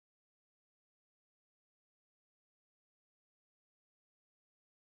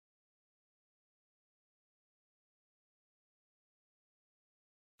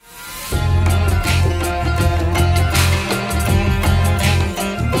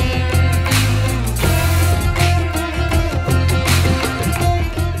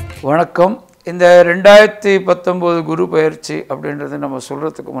வணக்கம். இந்த 2019 குரு பெயர்ச்சி அப்படின்றது நம்ம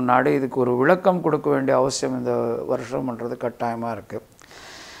சொல்கிறதுக்கு முன்னாடி இதுக்கு ஒரு விளக்கம் கொடுக்க வேண்டிய அவசியம் இந்த வருஷம்ன்றது கட்டாயமாக இருக்குது.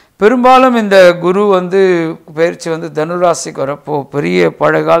 பெரும்பாலும் இந்த குரு பெயர்ச்சி தனுராசிக்கு வரப்போ பெரிய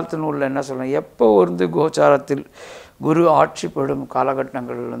பழைய காலத்து நூலில் என்ன சொல்லணும், எப்போ கோச்சாரத்தில் குரு ஆட்சி பெறும்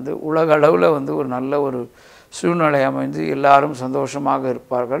காலகட்டங்கள் உலக அளவில் ஒரு நல்ல ஒரு சூழ்நிலை அமைந்து எல்லாரும் சந்தோஷமாக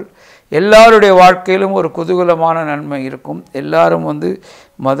இருப்பார்கள். எல்லாருடைய வாழ்க்கையிலும் ஒரு குதூகலமான நன்மை இருக்கும். எல்லாரும்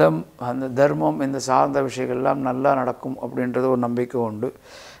மதம் அந்த தர்மம் இந்த சார்ந்த விஷயங்கள்லாம் நல்லா நடக்கும் அப்படின்றது ஒரு நம்பிக்கை உண்டு.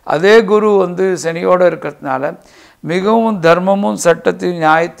 அதே குரு சனியோடு இருக்கிறதுனால மிகவும் தர்மமும் சட்டத்தையும்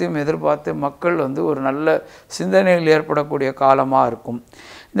நியாயத்தையும் எதிர்பார்த்து மக்கள் ஒரு நல்ல சிந்தனையில் ஏற்படக்கூடிய காலமாக இருக்கும்.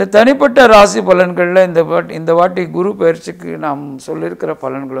 இந்த தனிப்பட்ட ராசி பலன்களில் இந்த வாட்டி குரு பயிற்சிக்கு நாம் சொல்லியிருக்கிற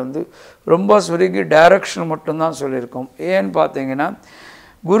பலன்கள் ரொம்ப சுருங்கி டைரக்ஷன் மட்டும்தான் சொல்லியிருக்கோம். ஏன்னு பார்த்தீங்கன்னா,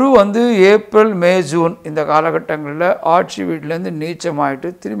 குரு ஏப்ரல் மே ஜூன் இந்த காலகட்டங்களில் ஆட்சி வீட்டிலேருந்து நீச்சமாயிட்டு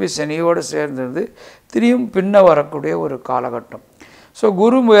திரும்பி சனியோடு சேர்ந்து திரும்பியும் பின்ன வரக்கூடிய ஒரு காலகட்டம். ஸோ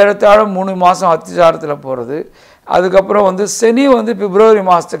குரு ஏறத்தாழ 3 மாதம் அத்திசாரத்தில் போகிறது. அதுக்கப்புறம் சனி பிப்ரவரி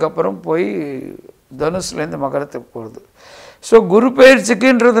மாதத்துக்கு அப்புறம் போய் தனுஷ்லேருந்து மகரத்துக்கு போகிறது. ஸோ குரு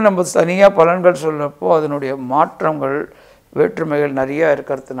பயிற்சிக்குன்றது நம்ம தனியாக பலன்கள் சொல்லப்போ அதனுடைய மாற்றங்கள் வேற்றுமைகள் நிறையா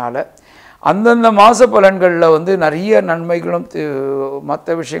இருக்கிறதுனால அந்தந்த மாத பலன்களில் நிறைய நன்மைகளும்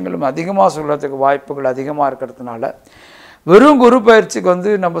மற்ற விஷயங்களும் அதிகமாக சொல்கிறதுக்கு வாய்ப்புகள் அதிகமாக இருக்கிறதுனால வெறும் குரு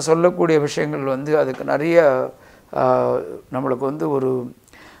பயிற்சிக்கு நம்ம சொல்லக்கூடிய விஷயங்கள் அதுக்கு நிறைய நம்மளுக்கு ஒரு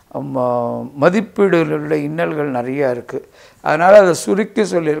மதிப்பீடுகளில் உள்ள இன்னல்கள் நிறையா இருக்குது. அதனால் அதை சுருக்கி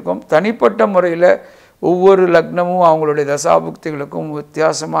சொல்லியிருக்கோம். தனிப்பட்ட முறையில் ஒவ்வொரு லக்னமும் அவங்களுடைய தசாபுக்திகளுக்கும்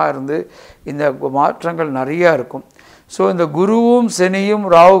வித்தியாசமாக இருந்து இந்த மாற்றங்கள் நிறையா இருக்கும். ஸோ இந்த குருவும் சனியும்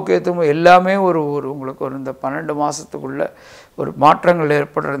ராகு கேத்துவும் எல்லாமே உங்களுக்கு இந்த 12 மாதத்துக்குள்ள ஒரு மாற்றங்கள்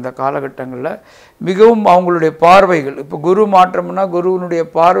ஏற்படுற இந்த காலகட்டங்களில் மிகவும் அவங்களுடைய பார்வைகள், இப்போ குரு மாற்றம்னா குருவினுடைய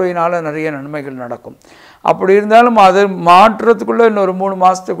பார்வையினால் நிறைய நன்மைகள் நடக்கும். அப்படி இருந்தாலும் அது மாற்றத்துக்குள்ளே இன்னொரு 3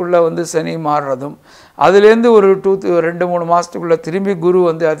 மாதத்துக்குள்ளே சனி மாறுறதும், அதுலேருந்து ஒரு 2-3 மாதத்துக்குள்ளே திரும்பி குரு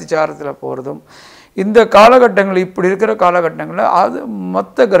அதிசாரத்தில் போகிறதும், இந்த காலகட்டங்கள் இப்படி இருக்கிற காலகட்டங்களில் அது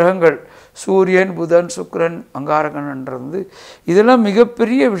மற்ற கிரகங்கள் சூரியன் புதன் சுக்கிரன் அங்காரகன்ன்றது இதெல்லாம்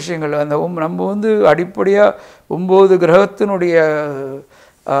மிகப்பெரிய விஷயங்கள். அந்த நம்ம அடிப்படையாக 9 கிரகத்தினுடைய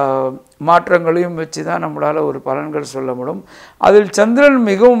மாற்றங்களையும் வச்சு தான் நம்மளால் ஒரு பலன்கள் சொல்ல முடியும். அதில் சந்திரன்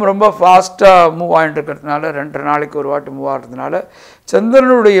மிகவும் ரொம்ப ஃபாஸ்ட்டாக மூவ் ஆகிட்டு இருக்கிறதுனால 2 நாளைக்கு ஒரு வாட்டி மூவ் ஆகிறதுனால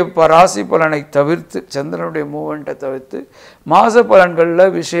சந்திரனுடைய ராசி பலனை தவிர்த்து, சந்திரனுடைய மூவ்மெண்ட்டை தவிர்த்து மாத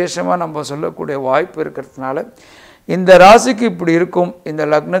பலன்களில் விசேஷமாக நம்ம சொல்லக்கூடிய வாய்ப்பு இருக்கிறதுனால இந்த ராசிக்கு இப்படி இருக்கும், இந்த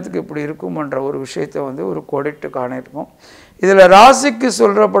லக்னத்துக்கு இப்படி இருக்கும்ன்ற ஒரு விஷயத்தை ஒரு கோடிட்டு காணியிருக்கோம். இதில் ராசிக்கு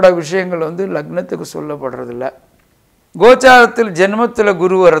சொல்லப்பட விஷயங்கள் லக்னத்துக்கு சொல்லப்படுறதில்ல. கோச்சாரத்தில் ஜென்மத்தில்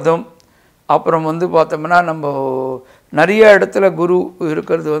குரு வரதும், அப்புறம் பார்த்தோம்னா நம்ம நிறைய இடத்துல குரு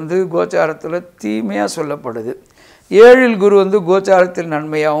இருக்கிறது கோச்சாரத்தில் தீமையாக சொல்லப்படுது. 7இல் குரு கோச்சாரத்தில்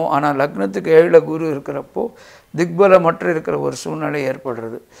நன்மையாகவும், ஆனால் லக்னத்துக்கு 7இல் குரு இருக்கிறப்போ திக்பலமற்ற இருக்கிற ஒரு சூழ்நிலை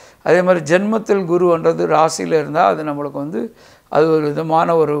ஏற்படுறது. அதே மாதிரி ஜென்மத்தில் குருன்றது ராசியில் இருந்தால் அது நம்மளுக்கு அது ஒரு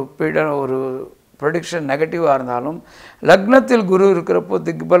விதமான ஒரு ஒரு ப்ரெடிக்ஷன் நெகட்டிவாக இருந்தாலும், லக்னத்தில் குரு இருக்கிறப்போ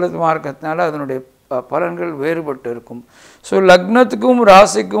திக்பலமாக இருக்கிறதுனால அதனுடைய பலன்கள் வேறுபட்டு இருக்கும். ஸோ லக்னத்துக்கும்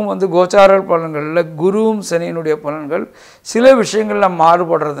ராசிக்கும் கோச்சார பலன்களில் குருவும் சனியினுடைய பலன்கள் சில விஷயங்களில்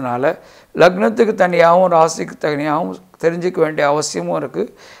மாறுபடுறதுனால லக்னத்துக்கு தனியாகவும் ராசிக்கு தனியாகவும் தெரிஞ்சிக்க வேண்டிய அவசியமும்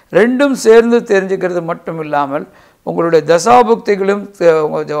இருக்குது. ரெண்டும் சேர்ந்து தெரிஞ்சுக்கிறது மட்டும் இல்லாமல் உங்களுடைய தசாபுக்திகளும்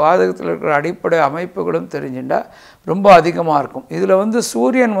உங்கள் ஜாதகத்தில் இருக்கிற அடிப்படை அமைப்புகளும் தெரிஞ்சுட்டால் ரொம்ப அதிகமாக இருக்கும். இதில்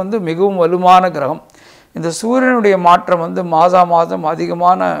சூரியன் மிகவும் வலுவான கிரகம். இந்த சூரியனுடைய மாற்றம் மாதம்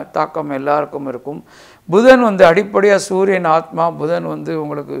அதிகமான தாக்கம் எல்லாருக்கும் இருக்கும். புதன் அடிப்படையாக சூரியன் ஆத்மா, புதன்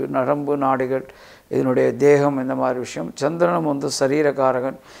உங்களுக்கு நரம்பு நாடிகள் இதனுடைய தேகம் இந்த மாதிரி விஷயம். சந்திரனும்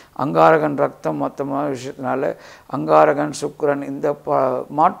சரீரகாரகன், அங்காரகன் ரத்தம் மொத்தமான விஷயத்தினால அங்காரகன் சுக்கிரன் இந்த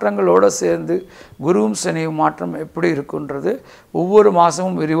மாற்றங்களோடு சேர்ந்து குருவும் சனியும் மாற்றம் எப்படி இருக்குன்றது ஒவ்வொரு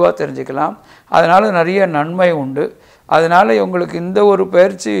மாதமும் விரிவாக தெரிஞ்சுக்கலாம். அதனால் நிறைய நன்மை உண்டு. அதனால் உங்களுக்கு இந்த ஒரு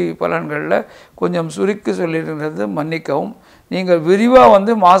பயிற்சி பலன்களில் கொஞ்சம் சுருக்கி சொல்லியிருக்கிறது மன்னிக்கவும். நீங்கள்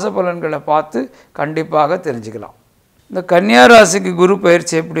விரிவாக மாத பலன்களை பார்த்து கண்டிப்பாக தெரிஞ்சுக்கலாம். இந்த கன்னியா ராசிக்கு குரு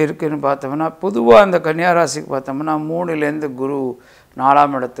பயிற்சி எப்படி இருக்குதுன்னு பார்த்தோம்னா, பொதுவாக இந்த கன்னியா ராசிக்கு பார்த்தோம்னா 3லேருந்து குரு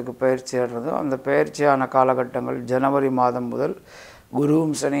 4ஆம் இடத்துக்கு பயிற்சி ஏறுறதும், அந்த பயிற்சியான காலகட்டங்கள் ஜனவரி மாதம் முதல்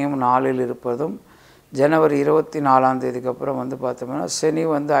குருவும் சனியும் 4இல் இருப்பதும், ஜனவரி 24ஆம் தேதிக்கு அப்புறம் பார்த்தோம்னா சனி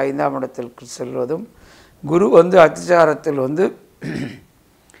 5ஆம் இடத்திற்கு செல்வதும், குரு அத்திசாரத்தில்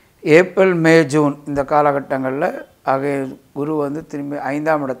ஏப்ரல் மே ஜூன் இந்த காலகட்டங்களில் ஆகிய குரு திரும்பி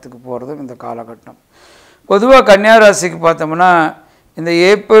 5ஆம் இடத்துக்கு போகிறதும் இந்த காலகட்டம். பொதுவாக கன்னியா ராசிக்கு பார்த்தோம்னா இந்த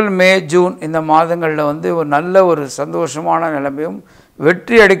ஏப்ரல் மே ஜூன் இந்த மாதங்களில் ஒரு நல்ல ஒரு சந்தோஷமான நிலைமையும்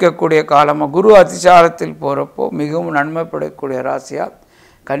வெற்றி அடிக்கக்கூடிய காலமாக குரு அதிசாரத்தில் போகிறப்போ மிகவும் நன்மைப்படக்கூடிய ராசியாக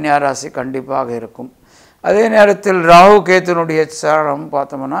கன்னியா ராசி கண்டிப்பாக இருக்கும். அதே நேரத்தில் ராகு கேதுனுடைய சாரம்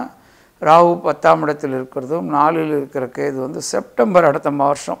பார்த்தோம்னா ராகு 10ஆம் இடத்தில் இருக்கிறதும் 4ல் இருக்கிற கேது வந்து செப்டம்பர் அடுத்த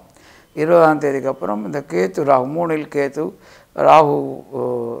வருஷம் 20ஆம் தேதிக்கு அப்புறம் இந்த கேது ராகு 3ல் கேது ராகு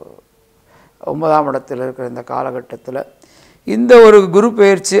 9ஆம் இடத்தில் இருக்கிற இந்த காலகட்டத்தில் இந்த ஒரு குரு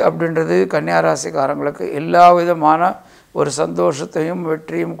பெயர்ச்சி அப்படின்றது கன்னியா ராசிக்காரங்களுக்கு எல்லா விதமான ஒரு சந்தோஷத்தையும்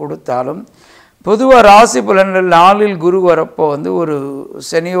வெற்றியும் கொடுத்தாலும் பொதுவாக ராசி பலன்கள் 4ல் குரு வரப்போ வந்து ஒரு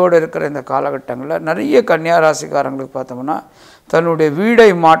சனியோடு இருக்கிற இந்த காலகட்டங்களில் நிறைய கன்னியா ராசிக்காரங்களுக்கு பார்த்தோம்னா தன்னுடைய வீடு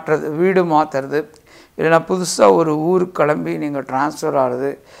மாற்றுறது, இல்லைனா புதுசாக ஒரு ஊருக்கு கிளம்பி நீங்கள் டிரான்ஸ்ஃபர்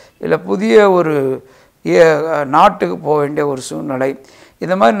ஆகிறது, இல்லை புதிய ஒரு நாட்டுக்கு போக வேண்டிய ஒரு சூழ்நிலை,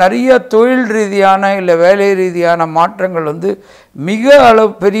 இந்த மாதிரி நிறைய தொழில் ரீதியான இல்லை வேலை ரீதியான மாற்றங்கள் வந்து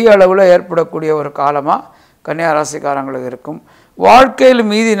பெரிய அளவில் ஏற்படக்கூடிய ஒரு காலமாக கன்னியா ராசிக்காரங்களுக்கு இருக்கும். வாழ்க்கையில்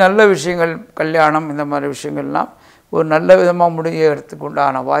மீதி நல்ல விஷயங்கள், கல்யாணம், இந்த மாதிரி விஷயங்கள்லாம் ஒரு நல்ல விதமாக முடியறதுக்கு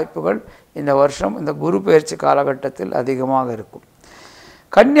உண்டான வாய்ப்புகள் இந்த வருஷம் இந்த குரு பெயர்ச்சி காலகட்டத்தில் அதிகமாக இருக்கும்.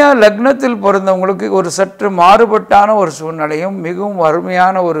 கன்னியா லக்னத்தில் பிறந்தவங்களுக்கு ஒரு சற்று மாறுபட்டான ஒரு சூழ்நிலையும் மிகவும்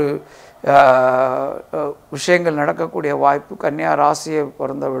அருமையான ஒரு விஷயங்கள் நடக்கக்கூடிய வாய்ப்பு கன்னியா ராசியை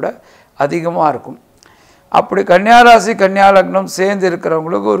பிறந்த விட அதிகமாக இருக்கும். அப்படி கன்னியா ராசி கன்னியா லக்னம் சேர்ந்து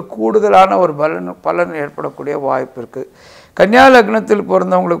இருக்கிறவங்களுக்கு ஒரு கூடுதலான ஒரு பலன் ஏற்படக்கூடிய வாய்ப்பு இருக்குது. கன்னியா லக்னத்தில்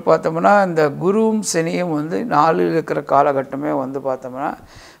பிறந்தவங்களுக்கு பார்த்தோம்னா இந்த குருவும் சனியும் வந்து 4ல் இருக்கிற காலகட்டமே வந்து பார்த்தோம்னா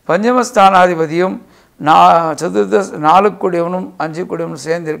பஞ்சமஸ்தானாதிபதியும் 4 கூடியவனும் 5 கூடியவனும்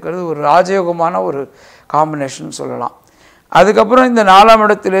சேர்ந்து இருக்கிறது ஒரு ராஜயோகமான ஒரு காம்பினேஷன் சொல்லலாம். அதுக்கப்புறம் இந்த 4ஆம்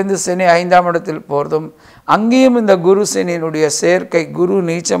இடத்துலேருந்து சனி 5ஆம் இடத்தில் போகிறதும் அங்கேயும் இந்த குரு சனியினுடைய சேர்க்கை, குரு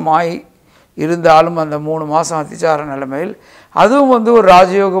நீச்சமாய் இருந்தாலும் அந்த 3 மாதம் அதிசார நிலைமையில் அதுவும் வந்து ஒரு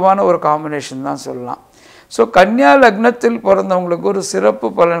ராஜயோகமான ஒரு காம்பினேஷன் தான் சொல்லலாம். ஸோ கன்னியா லக்னத்தில் பிறந்தவங்களுக்கு ஒரு சிறப்பு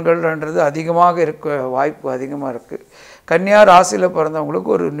பலன்கள்ன்றது அதிகமாக வாய்ப்பு அதிகமாக இருக்குது. கன்னியா ராசியில் பிறந்தவங்களுக்கு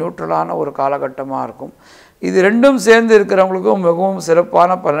ஒரு நியூட்ரலான ஒரு காலகட்டமாக இருக்கும். இது ரெண்டும் சேர்ந்து இருக்கிறவங்களுக்கும் மிகவும்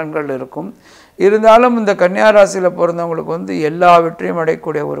சிறப்பான பலன்கள் இருக்கும். இருந்தாலும் இந்த கன்னியா ராசியில் பிறந்தவங்களுக்கு வந்து எல்லா வெற்றியும்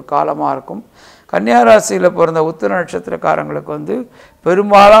அடையக்கூடிய ஒரு காலமாக இருக்கும். கன்னியா ராசியில் பிறந்த உத்திர நட்சத்திரக்காரங்களுக்கு வந்து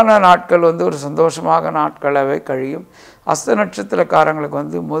பெரும்பாலான நாட்கள் வந்து ஒரு சந்தோஷமாக நாட்களவே கழியும். அஸ்த நட்சத்திரக்காரங்களுக்கு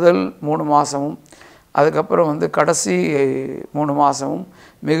வந்து முதல் 3 மாதமும் அதுக்கப்புறம் வந்து கடைசி 3 மாதமும்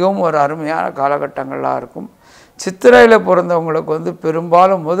மிகவும் ஒரு அருமையான காலகட்டங்களாக இருக்கும். சித்திரையில் பிறந்தவங்களுக்கு வந்து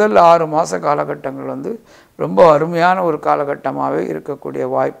பெரும்பாலும் முதல் 6 மாத காலகட்டங்கள் வந்து ரொம்ப அருமையான ஒரு காலகட்டமாகவே இருக்கக்கூடிய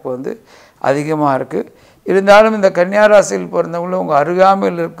வாய்ப்பு வந்து அதிகமாக இருக்குது. இருந்தாலும் இந்த கன்னியா ராசியில் பிறந்தவங்களும் உங்கள்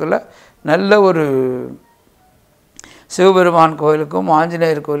அருகாமையில் இருக்கல நல்ல ஒரு சிவபெருமான் கோயிலுக்கும்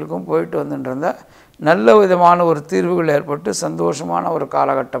ஆஞ்சநேயர் கோயிலுக்கும் போயிட்டு வந்துட்டு நல்ல விதமான ஒரு தீர்வுகள் ஏற்பட்டு சந்தோஷமான ஒரு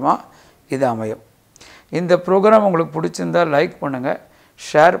காலகட்டமாக இது அமையும். இந்த ப்ரோக்ராம் உங்களுக்கு பிடிச்சிருந்தால் லைக் பண்ணுங்கள்,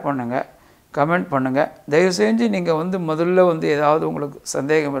 ஷேர் பண்ணுங்கள், கமெண்ட் பண்ணுங்கள். தயவு செஞ்சு நீங்கள் வந்து முதல்ல வந்து ஏதாவது உங்களுக்கு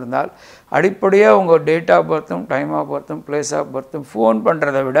சந்தேகம் இருந்தால் அடிப்படையாக உங்கள் date of பர்த்தும் time of பர்த்தும் place of பர்த்தும் phone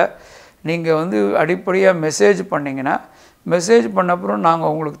பண்ணுறதை விட நீங்கள் வந்து அடிப்படையாக மெசேஜ் பண்ணிங்கன்னா மெசேஜ் பண்ணப்புறம்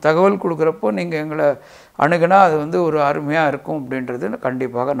நாங்கள் உங்களுக்கு தகவல் கொடுக்குறப்போ நீங்கள் எங்களை அணுகுனா அது வந்து ஒரு அருமையாக இருக்கும் அப்படின்றது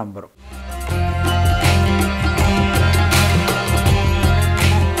கண்டிப்பாக நம்புகிறோம்.